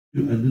A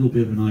little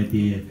bit of an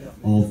idea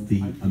of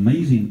the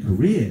amazing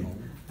career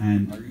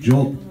and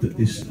job that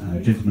this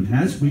gentleman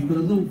has. We've got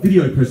a little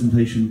video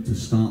presentation to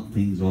start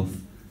things off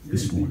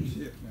this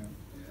morning.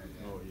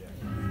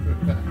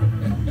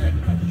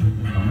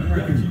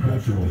 American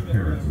cultural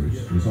heritage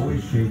is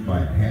always shaped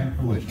by a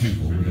handful of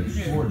people with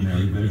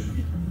extraordinary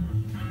vision.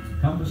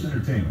 Compass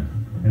Entertainment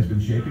has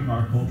been shaping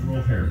our cultural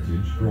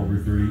heritage for over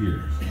 30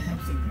 years.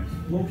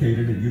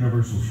 Located at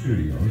Universal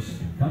Studios,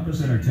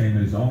 Compass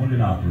Entertainment is owned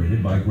and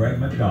operated by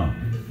McDonald,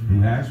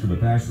 who has for the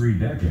past 3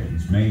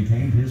 decades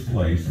maintained his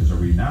place as a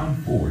renowned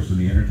force in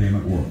the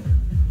entertainment world.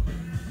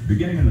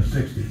 Beginning in the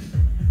 60s,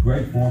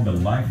 Greg formed a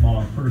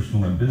lifelong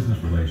personal and business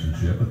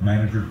relationship with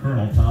manager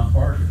Colonel Tom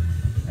Parker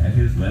and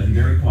his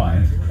legendary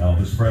client,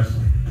 Elvis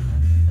Presley.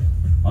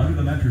 Under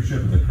the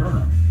mentorship of the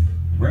Colonel,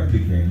 Greg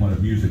became one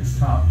of music's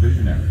top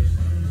visionaries.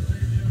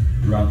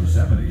 Throughout the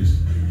 70s,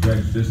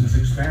 Greg's business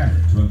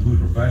expanded to include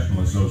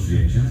professional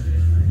associations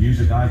with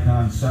music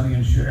icons Sonny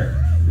and Cher,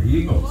 the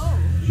Eagles,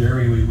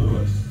 Jerry Lee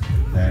Lewis,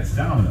 Pat's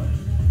Domino,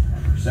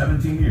 and for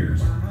 17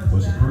 years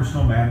was a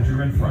personal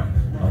manager and friend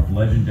of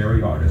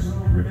legendary artist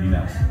Ricky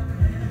Nelson.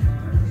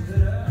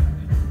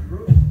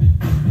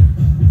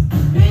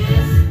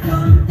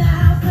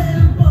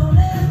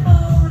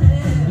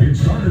 It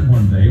started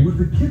one day with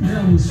the kid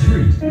down the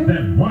street.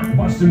 That white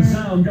Boston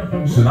sound got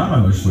the...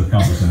 Synonymous with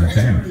Compass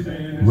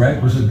Entertainment,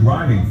 Greg was a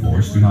driving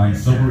force behind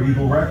Silver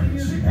Eagle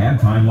Records and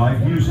Time Life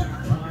Music,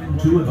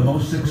 2 of the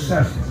most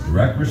successful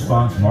direct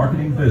response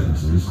marketing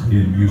businesses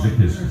in music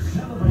history.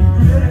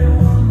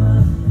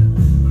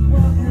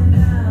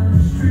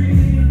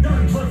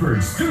 Doug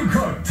Clifford, Stu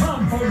Cook,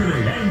 Tom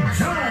Fogerty, and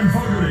John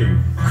Fogerty.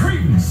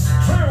 Credence,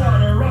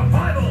 Clearwater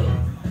Revival.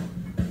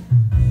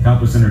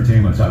 Compass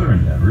Entertainment's other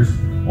endeavors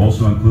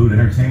also include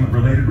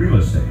entertainment-related real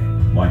estate,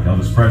 like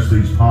Elvis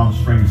Presley's Palm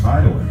Springs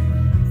Hideaway,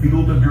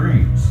 Field of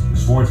Dreams, the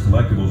sports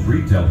collectibles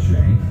retail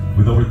chain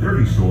with over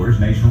 30 stores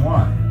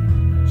nationwide,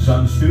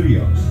 Sun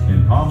Studios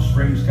in Palm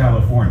Springs,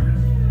 California,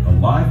 a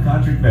live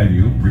concert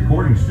venue,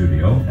 recording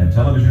studio, and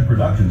television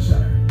production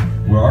center,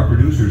 where our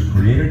producers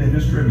created and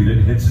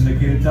distributed hit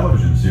syndicated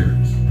television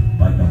series,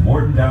 like the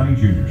Morton Downey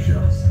Jr.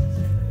 Show.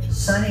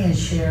 Sonny and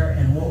Cher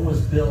and what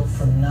was built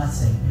from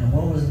nothing. And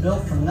what was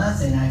built from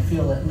nothing, I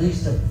feel at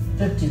least a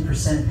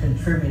 50%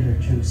 contributor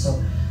to.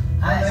 So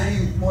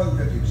maybe more than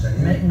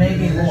 50%.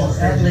 Maybe more,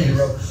 at least.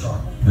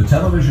 The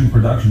television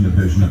production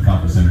division of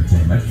Compass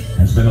Entertainment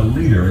has been a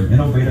leader in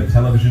innovative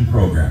television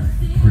programming,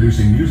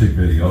 producing music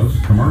videos,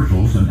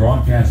 commercials, and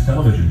broadcast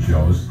television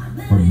shows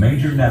for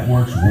major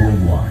networks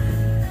worldwide.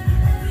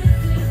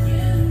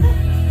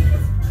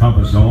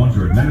 Compass owns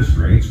or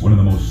administrates one of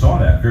the most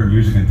sought-after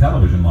music and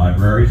television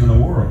libraries in the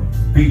world,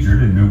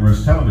 featured in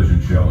numerous television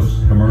shows,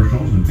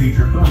 commercials, and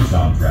feature film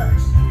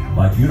soundtracks,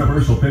 like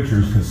Universal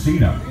Pictures'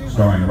 Casino,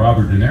 starring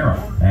Robert De Niro,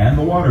 and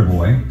The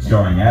Waterboy,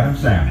 starring Adam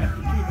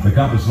Sandler. The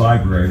Compass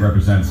Library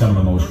represents some of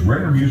the most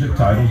rare music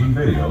titles and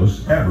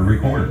videos ever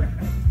recorded.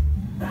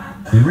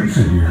 In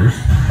recent years,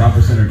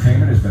 Compass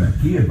Entertainment has been a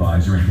key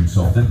advisor and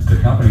consultant to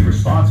the company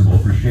responsible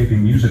for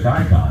shaping music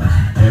icons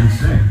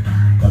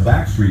NSYNC, the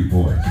Backstreet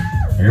Boys,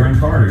 Aaron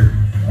Carter,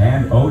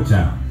 and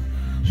O-Town,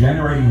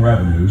 generating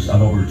revenues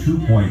of over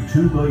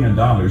 $2.2 billion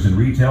in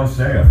retail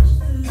sales,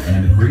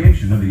 and the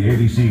creation of the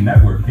ABC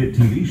network hit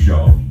TV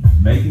show,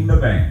 Making the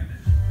Band.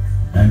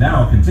 And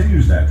now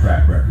continues that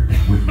track record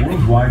with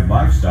worldwide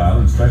lifestyle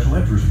and special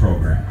interest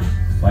programs,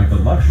 like the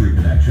Luxury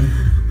Connection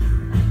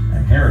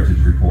and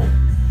Heritage Report.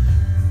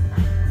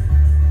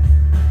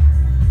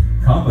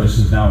 Compass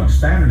has now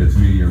expanded its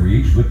media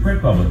reach with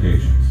print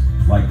publications,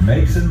 like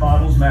Makes and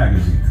Models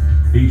magazine,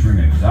 featuring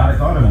exotic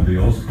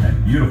automobiles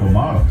and beautiful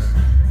models,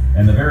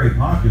 and the very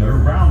popular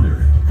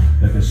Rounder,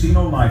 the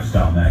casino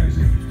lifestyle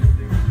magazine.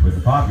 With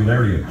the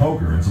popularity of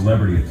poker and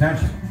celebrity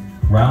attention,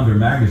 Rounder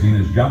magazine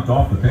has jumped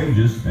off the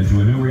pages into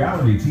a new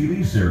reality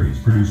TV series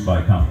produced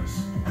by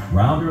Compass,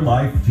 Rounder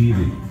Life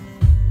TV.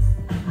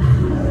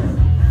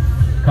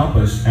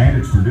 Compass and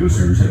its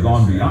producers have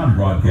gone beyond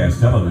broadcast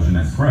television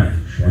and print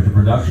with the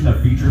production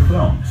of feature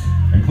films,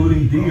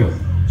 including Deal,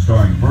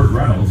 starring Burt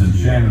Reynolds and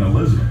Shannon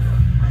Elizabeth,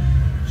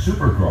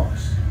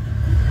 Supercross.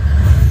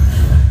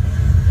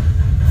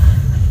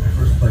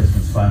 First place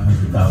was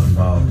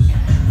 $500,000.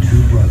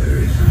 2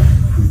 brothers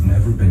who've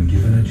never been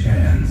given a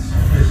chance.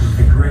 This is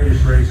the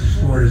greatest race the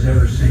sport has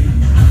ever seen.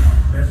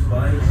 Best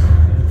bikes,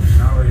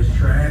 knowledge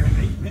track.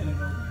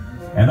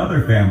 And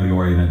other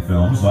family-oriented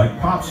films like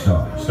Pop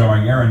Star,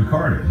 starring Aaron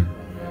Carter,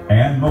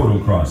 and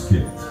Motocross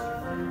Kids.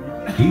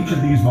 Each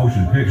of these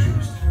motion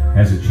pictures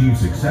has achieved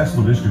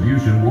successful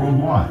distribution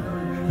worldwide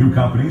through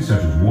companies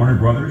such as Warner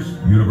Brothers,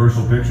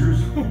 Universal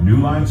Pictures, New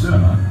Line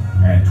Cinema,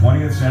 and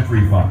 20th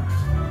Century Fox.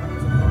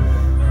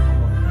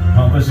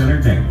 Compass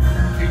Entertainment,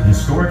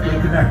 historically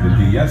connected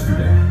to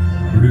yesterday,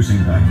 producing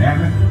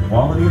dynamic,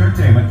 quality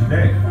entertainment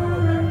today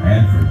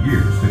and for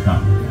years to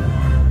come.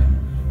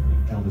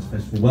 Elvis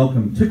Festival,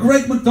 welcome to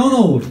Greg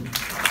McDonald.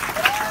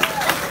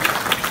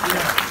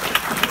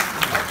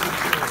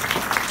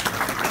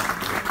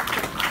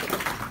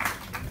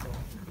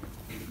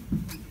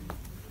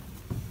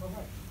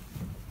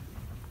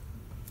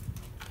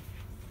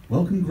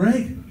 Welcome,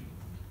 Greg.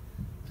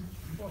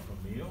 Welcome,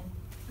 Neil.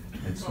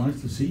 It's nice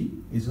to see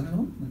you. Is that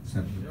on? Let's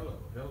have a Hello,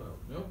 hello.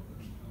 Nope.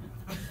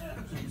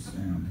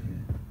 sound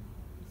here.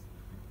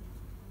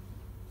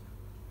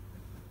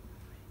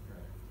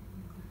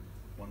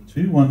 1,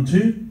 2, 1,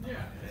 2. Yeah,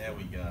 there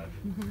we go.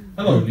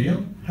 Hello,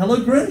 Neil.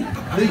 Hello, Greg.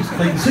 Please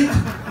take a seat.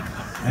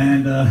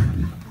 And,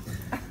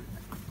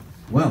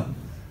 well,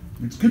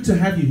 it's good to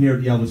have you here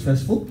at the Elvis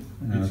Festival.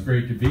 It's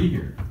great to be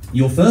here.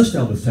 Your first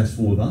Elvis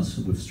Festival with us,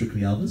 with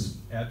Strictly Elvis.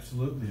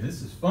 Absolutely.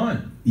 This is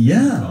fun.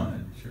 Yeah.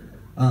 Fun,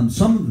 sure.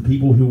 Some of the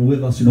people who were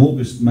with us in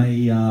August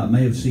may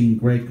have seen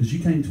Greg, because you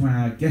came to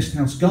our guest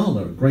house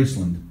gala at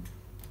Graceland.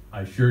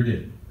 I sure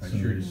did.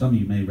 Some of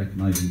you may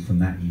recognise him from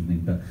that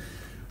evening, but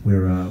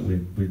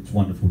it's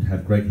wonderful to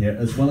have Greg here,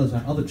 as well as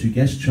our other two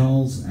guests,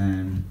 Charles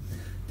and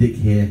Dick,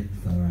 here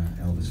for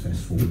our Elvis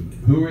Festival week.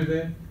 Who are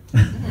they?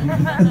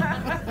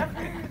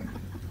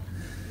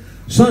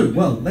 So,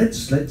 well, let's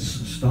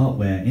start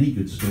where any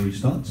good story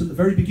starts, at the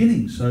very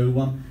beginning. So,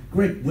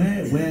 Greg,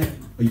 where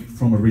are you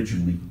from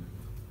originally?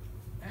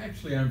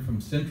 Actually, I'm from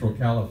Central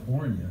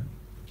California,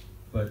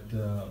 but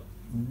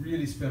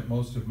really spent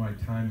most of my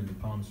time in the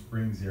Palm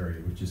Springs area,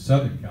 which is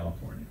Southern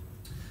California.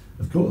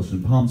 Of course,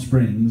 and Palm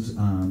Springs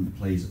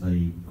plays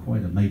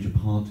quite a major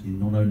part in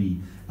not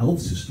only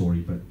Elvis' story,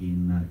 but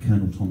in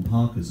Colonel Tom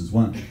Parker's as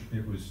well.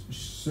 It was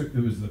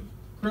the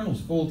Colonel's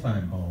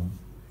full-time home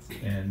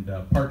and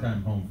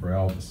part-time home for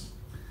Elvis.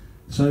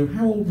 So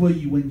how old were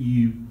you when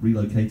you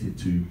relocated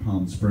to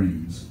Palm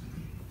Springs?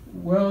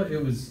 Well,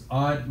 it was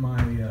odd.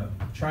 My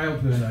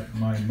childhood,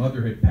 my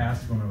mother had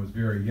passed when I was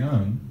very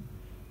young,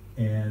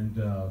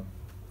 and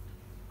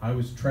I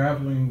was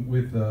traveling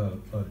with a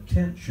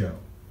tent show.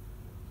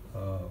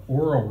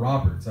 Oral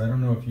Roberts, I don't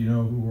know if you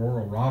know who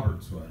Oral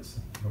Roberts was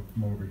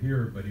from over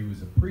here, but he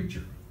was a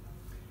preacher.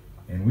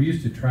 And we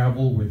used to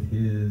travel with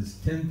his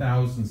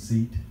 10,000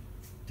 seat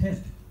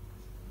tent.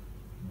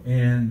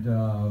 And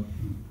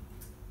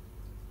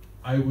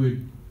I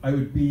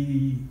would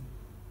be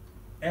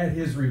at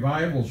his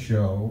revival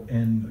show,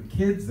 and the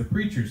kids, the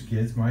preacher's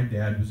kids, my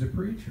dad was a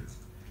preacher.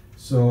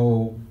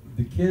 So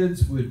the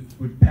kids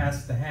would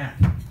pass the hat,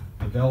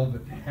 the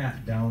velvet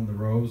hat, down the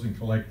rows and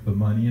collect the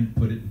money and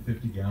put it in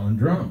 50-gallon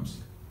drums.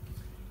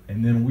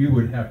 And then we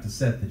would have to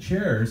set the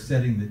chairs,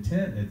 setting the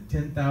tent at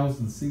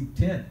 10,000 seat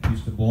tent. It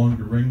used to belong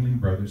to Ringling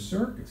Brothers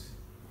Circus.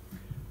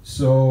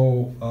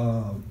 So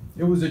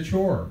it was a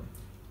chore.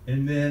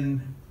 And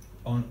then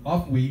on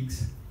off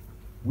weeks,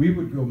 we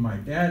would go, my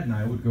dad and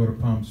I would go to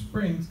Palm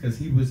Springs because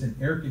he was an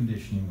air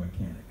conditioning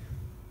mechanic.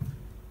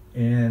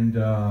 And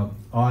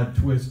odd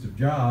twist of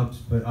jobs,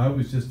 but I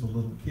was just a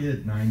little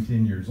kid, 9,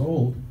 10 years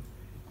old.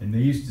 And they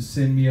used to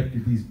send me up to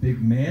these big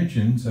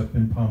mansions up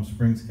in Palm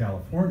Springs,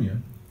 California,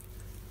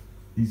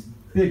 these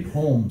big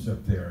homes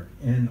up there.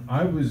 And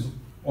I was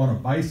on a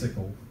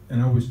bicycle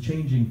and I was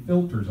changing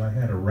filters. I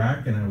had a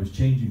rack and I was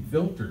changing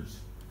filters.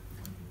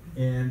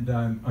 And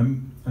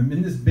I'm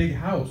in this big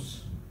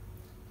house.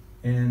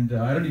 And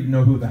I don't even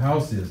know who the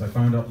house is. I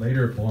found out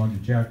later it belonged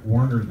to Jack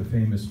Warner, the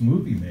famous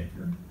movie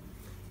maker.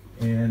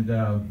 And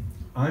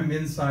I'm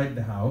inside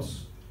the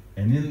house.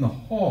 And in the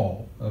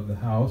hall of the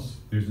house,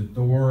 there's a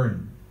door,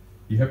 and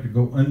you have to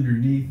go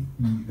underneath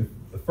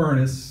the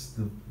furnace.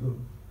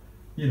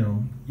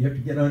 You have to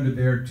get under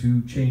there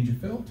to change a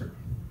filter.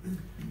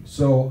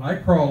 So I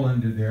crawl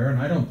under there,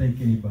 and I don't think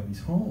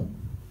anybody's home.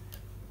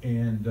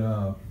 And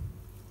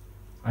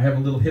I have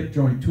a little hip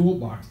joint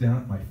toolbox down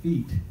at my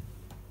feet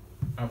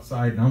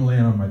outside, and I'm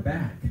laying on my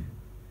back.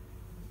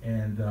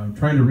 And I'm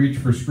trying to reach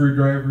for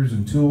screwdrivers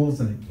and tools,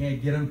 and I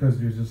can't get them because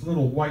there's this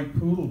little white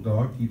poodle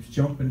dog keeps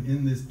jumping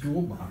in this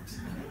toolbox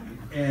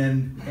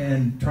and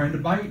trying to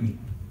bite me.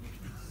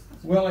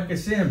 Well, like I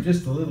say, I'm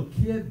just a little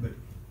kid, but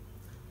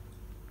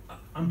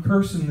I'm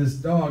cursing this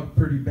dog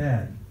pretty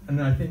bad.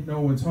 And I think no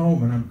one's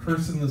home, and I'm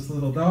cursing this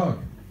little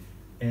dog.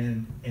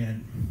 And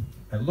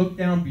I look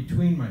down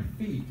between my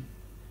feet,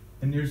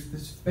 and there's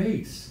this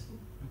face.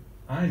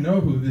 I know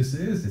who this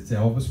is. It's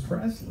Elvis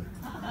Presley.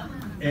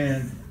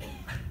 And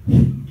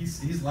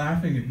he's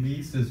laughing at me.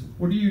 He says,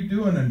 "What are you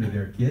doing under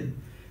there, kid?"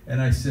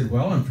 And I said,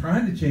 "Well, I'm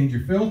trying to change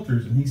your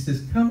filters." And he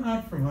says, "Come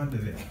out from under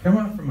there. Come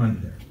out from under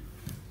there."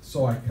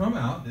 So I come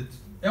out. It's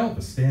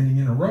Elvis standing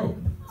in a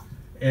robe.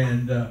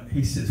 And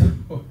he says,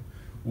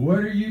 "What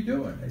are you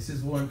doing?" I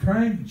says, "Well, I'm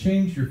trying to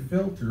change your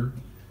filter,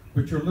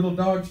 but your little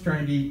dog's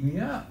trying to eat me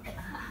up."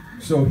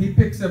 So he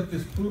picks up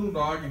this poodle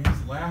dog, and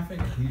he's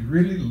laughing. He's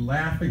really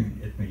laughing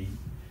at me.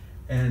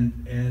 And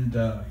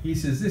he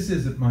says, "This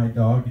isn't my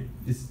dog.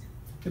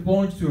 It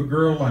belongs to a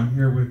girl I'm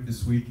here with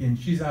this weekend.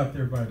 She's out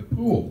there by the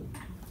pool."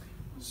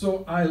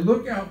 So I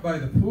look out by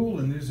the pool,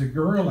 and there's a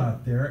girl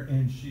out there,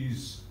 and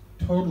she's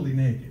totally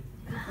naked.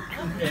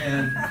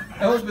 And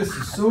Elvis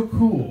is so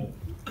cool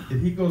that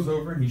he goes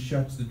over and he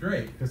shuts the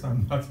drape, because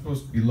I'm not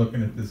supposed to be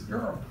looking at this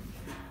girl.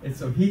 And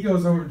so he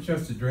goes over and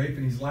shuts the drape,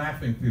 and he's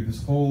laughing through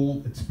this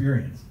whole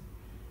experience.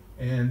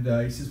 And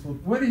he says, "Well,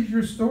 what is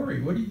your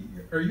story?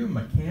 Are you a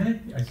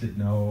mechanic?" I said,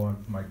 "No,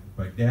 my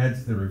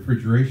dad's the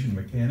refrigeration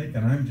mechanic,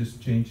 and I'm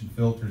just changing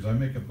filters. I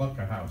make $1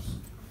 a house."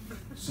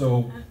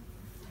 So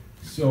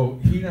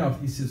he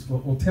says,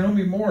 well, tell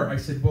me more. I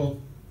said, well,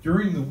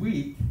 during the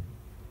week,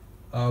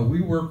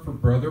 we work for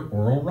Brother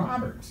Oral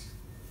Roberts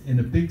in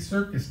a big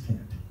circus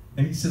tent.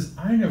 And he says,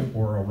 I know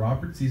Oral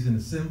Roberts. He's an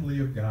Assembly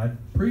of God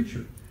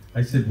preacher.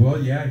 I said, well,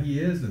 yeah, he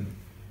is. And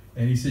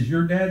he says,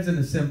 your dad's an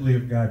Assembly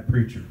of God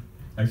preacher.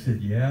 I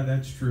said, yeah,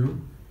 that's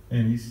true.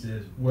 And he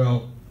says,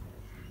 well,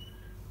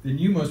 then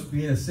you must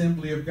be an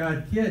Assembly of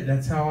God kid.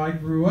 That's how I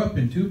grew up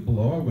in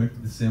Tupelo. I went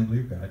to the Assembly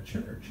of God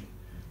Church.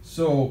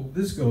 So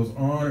this goes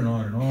on and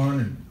on and on,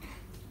 and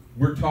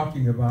we're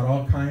talking about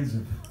all kinds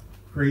of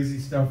crazy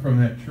stuff from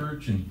that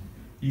church, and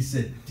he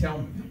said, tell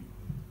me.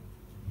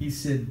 He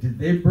said, did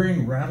they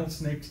bring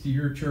rattlesnakes to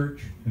your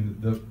church?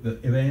 And the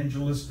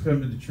evangelists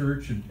come to the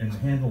church and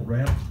handle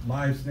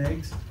live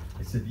snakes?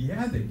 I said,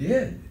 yeah, they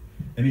did.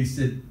 And he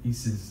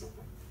says,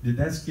 did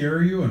that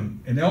scare you?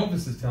 And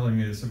Elvis is telling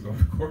me this. I'm going,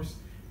 of course.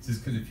 He says,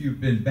 because if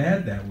you'd been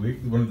bad that week,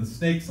 one of the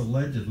snakes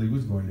allegedly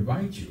was going to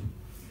bite you.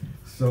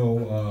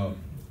 So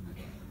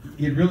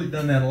he had really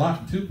done that a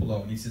lot in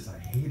Tupelo, and he says, I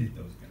hated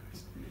those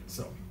guys.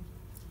 So,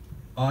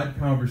 odd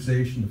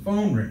conversation, the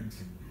phone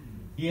rings.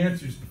 He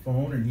answers the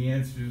phone, and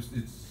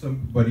it's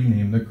somebody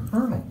named the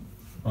Colonel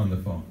on the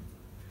phone.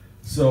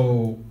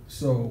 So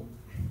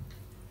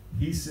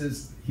he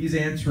says, he's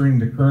answering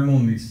the Colonel,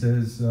 and he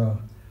says,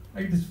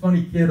 I get this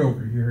funny kid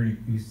over here, and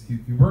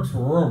he works for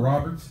Oral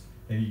Roberts,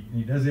 and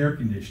he does air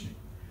conditioning.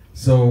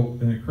 So,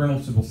 and the Colonel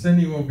said, well,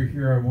 send him over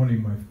here, I want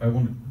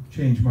to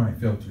change my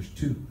filters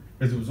too,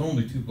 because it was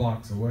only 2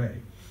 blocks away.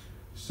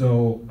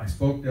 So I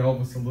spoke to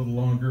Elvis a little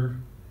longer,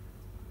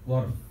 a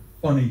lot of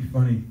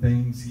funny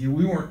things.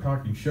 We weren't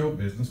talking show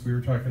business, we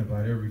were talking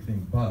about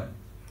everything but.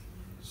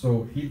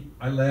 So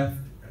I left,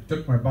 I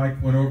took my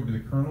bike, went over to the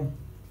Colonel,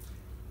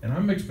 and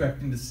I'm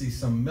expecting to see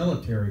some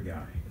military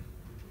guy,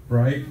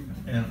 right?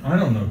 And I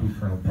don't know who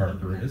Colonel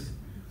Parker is.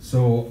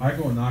 So I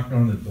go and knock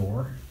on the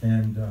door,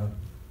 and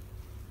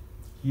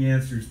he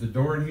answers the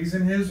door, and he's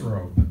in his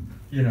robe,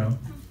 you know.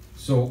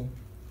 So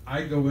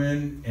I go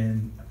in,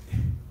 and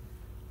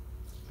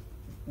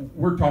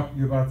we're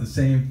talking about the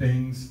same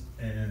things,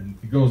 and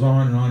it goes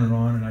on and on and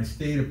on, and I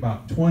stayed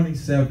about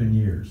 27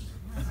 years.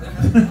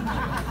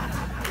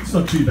 It's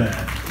not too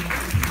bad.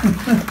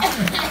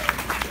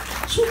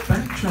 So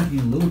backtracking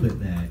a little bit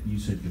there, you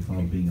said your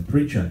father being a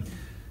preacher.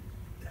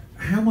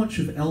 How much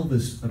of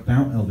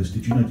about Elvis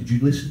did you know? Did you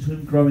listen to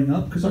him growing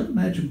up? Because I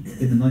imagine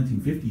in the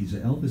 1950s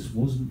that Elvis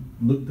wasn't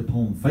looked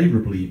upon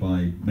favorably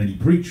by many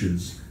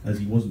preachers, as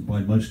he wasn't by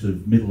most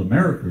of middle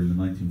America in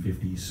the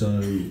 1950s.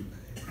 So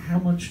how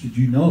much did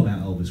you know about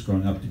Elvis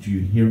growing up? Did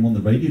you hear him on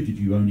the radio? Did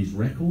you own his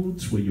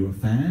records? Were you a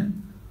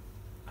fan?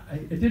 I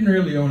didn't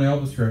really own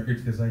Elvis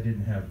records because I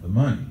didn't have the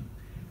money.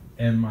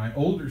 And my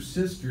older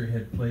sister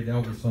had played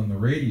Elvis on the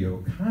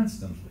radio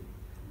constantly.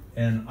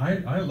 And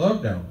I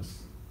loved Elvis,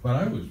 but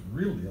I was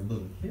really a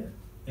little kid.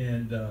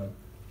 And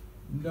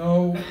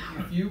no,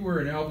 if you were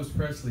an Elvis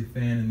Presley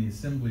fan in the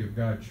Assembly of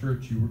God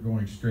Church, you were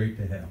going straight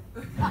to hell.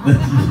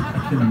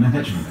 I can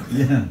imagine,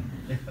 yeah.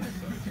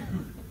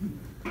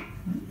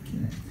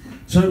 Okay.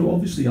 So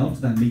obviously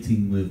after that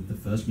meeting the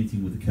first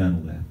meeting with the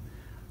Colonel there,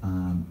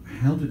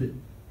 how did it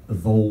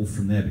evolve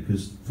from there?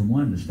 Because from what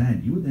I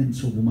understand, you were then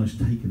sort of almost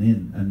taken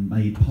in and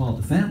made part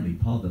of the family,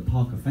 part of the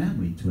Parker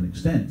family to an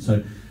extent.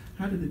 So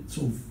how did it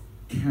sort of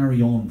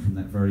carry on from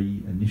that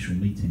very initial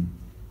meeting?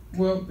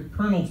 Well, the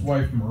Colonel's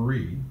wife,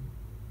 Marie,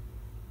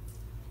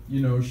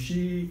 you know,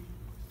 she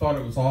thought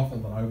it was awful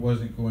that I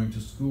wasn't going to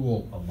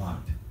school a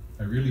lot.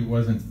 I really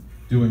wasn't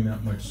doing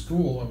that much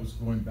school. I was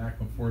going back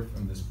and forth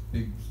from this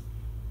big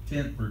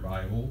tent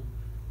revival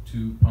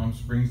to Palm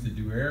Springs to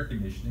do air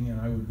conditioning, and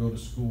I would go to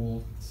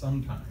school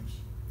sometimes.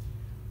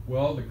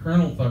 Well, the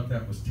Colonel thought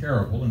that was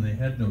terrible, and they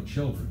had no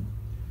children.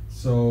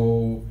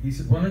 So he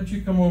said, why don't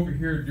you come over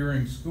here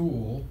during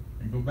school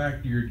and go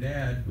back to your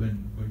dad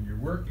when you're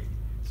working?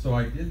 So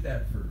I did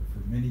that for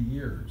many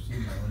years, you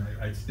know,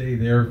 and I'd stay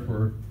there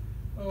for,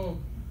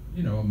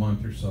 you know, a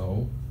month or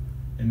so,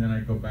 and then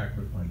I'd go back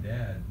with my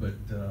dad. But,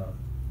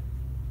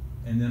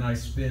 and then I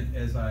spent,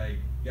 as I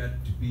got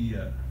to be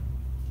a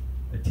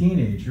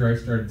teenager, I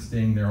started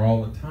staying there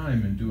all the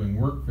time and doing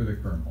work for the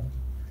Colonel.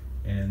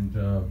 And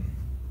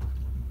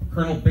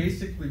Colonel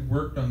basically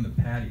worked on the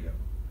patio.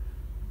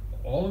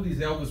 All of these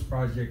Elvis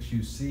projects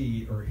you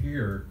see or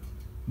hear,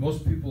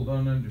 most people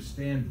don't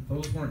understand that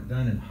those weren't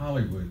done in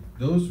Hollywood.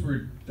 Those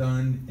were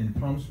done in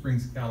Palm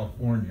Springs,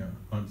 California,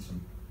 on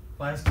some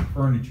plastic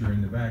furniture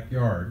in the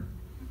backyard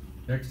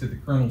next to the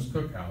Colonel's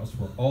cookhouse,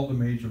 where all the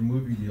major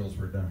movie deals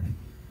were done.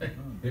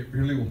 It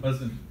really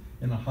wasn't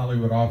in a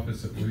Hollywood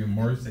office at William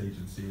Morris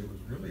Agency. It was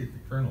really at the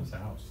Colonel's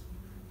house,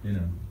 you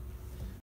know.